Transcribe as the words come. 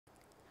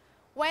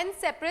when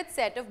separate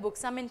set of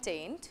books are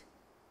maintained.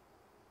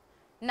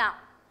 Now,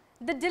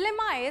 the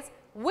dilemma is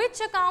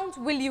which account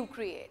will you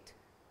create?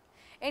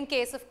 In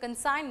case of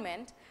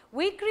consignment,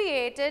 we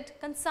created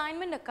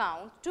consignment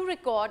account to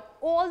record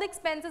all the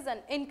expenses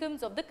and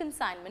incomes of the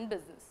consignment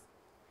business.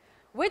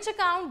 Which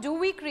account do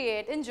we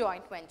create in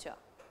joint venture?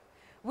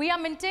 We are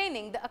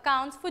maintaining the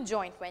accounts for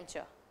joint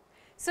venture.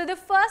 So, the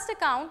first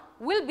account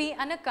will be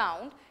an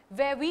account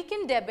where we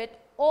can debit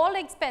all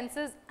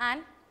expenses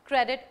and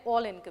credit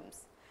all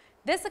incomes.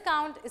 This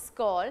account is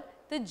called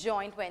the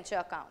joint venture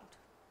account.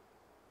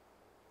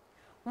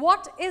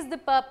 What is the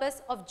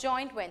purpose of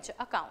joint venture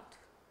account?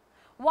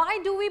 Why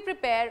do we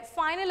prepare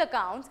final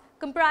accounts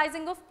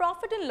comprising of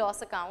profit and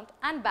loss account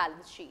and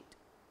balance sheet?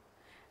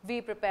 We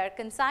prepare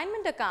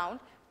consignment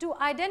account to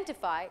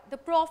identify the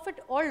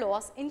profit or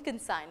loss in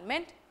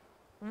consignment.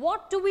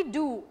 What do we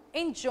do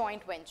in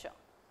joint venture?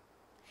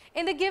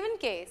 In the given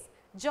case,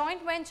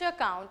 joint venture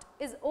account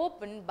is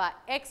opened by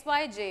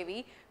XY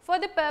JV for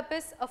the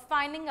purpose of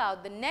finding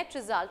out the net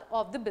result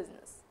of the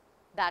business,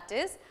 that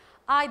is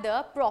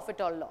either profit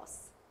or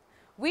loss.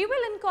 We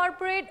will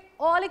incorporate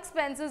all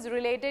expenses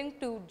relating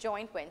to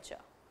joint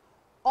venture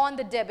on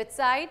the debit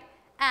side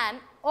and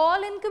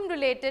all income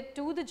related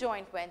to the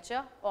joint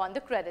venture on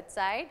the credit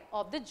side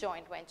of the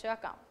joint venture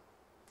account.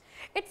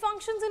 It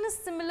functions in a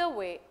similar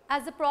way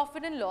as the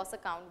profit and loss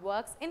account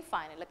works in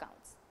final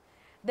accounts.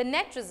 The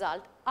net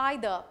result,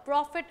 either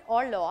profit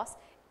or loss,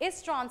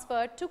 is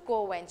transferred to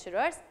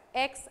co-venturers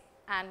X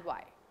and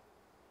Y.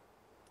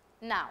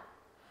 Now,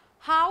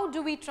 how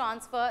do we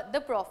transfer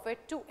the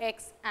profit to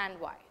X and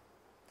Y?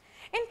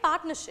 In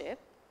partnership,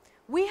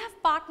 we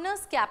have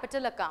partners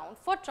capital account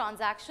for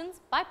transactions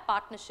by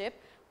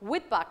partnership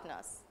with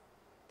partners.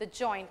 The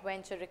joint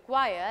venture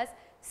requires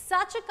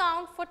such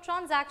account for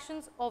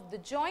transactions of the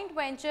joint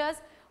ventures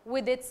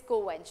with its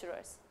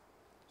co-venturers.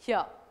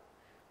 Here,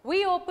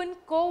 we open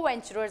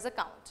co-venturers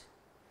account.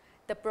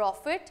 The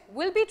profit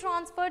will be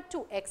transferred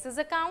to X's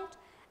account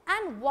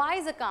and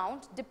Y's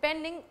account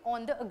depending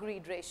on the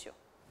agreed ratio.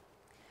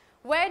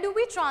 Where do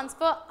we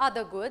transfer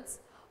other goods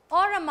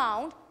or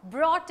amount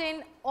brought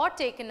in or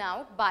taken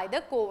out by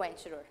the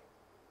co-venturer?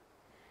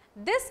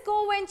 This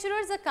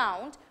co-venturer's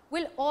account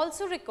will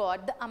also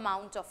record the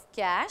amount of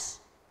cash,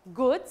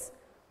 goods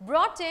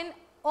brought in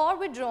or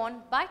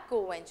withdrawn by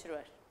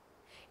co-venturer.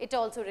 It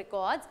also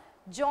records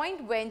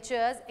joint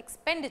ventures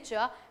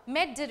expenditure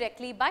made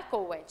directly by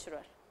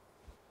co-venturer.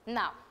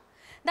 Now,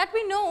 that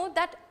we know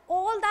that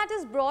all that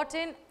is brought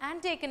in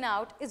and taken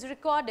out is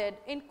recorded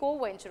in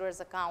co-venturer's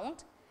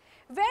account,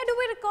 where do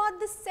we record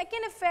the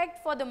second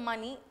effect for the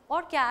money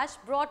or cash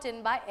brought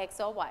in by X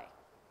or Y?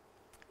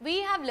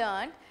 We have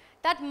learned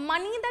that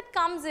money that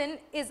comes in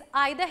is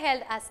either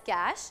held as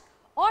cash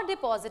or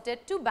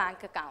deposited to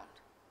bank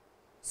account.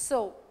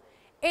 So,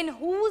 in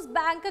whose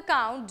bank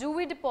account do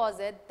we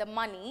deposit the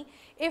money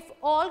if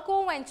all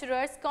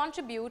co-venturers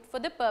contribute for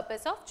the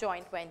purpose of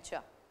joint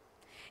venture?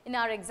 In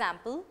our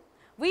example,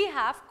 we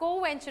have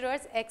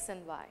co-venturers X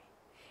and Y.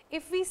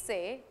 If we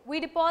say we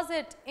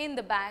deposit in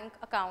the bank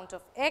account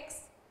of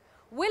X,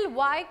 will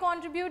Y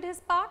contribute his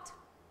part?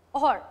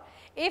 Or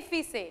if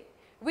we say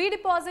we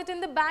deposit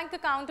in the bank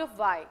account of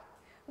Y,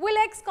 will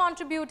X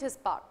contribute his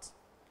part?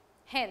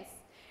 Hence,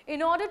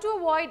 in order to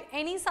avoid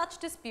any such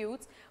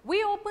disputes,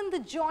 we open the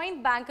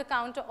joint bank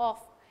account of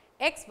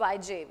XY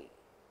JV.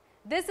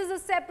 This is a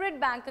separate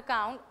bank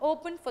account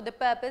opened for the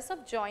purpose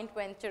of joint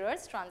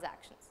venturers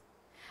transactions.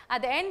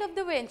 At the end of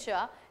the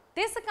venture,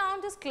 this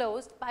account is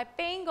closed by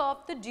paying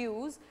off the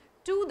dues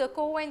to the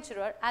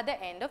co-venturer at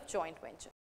the end of joint venture.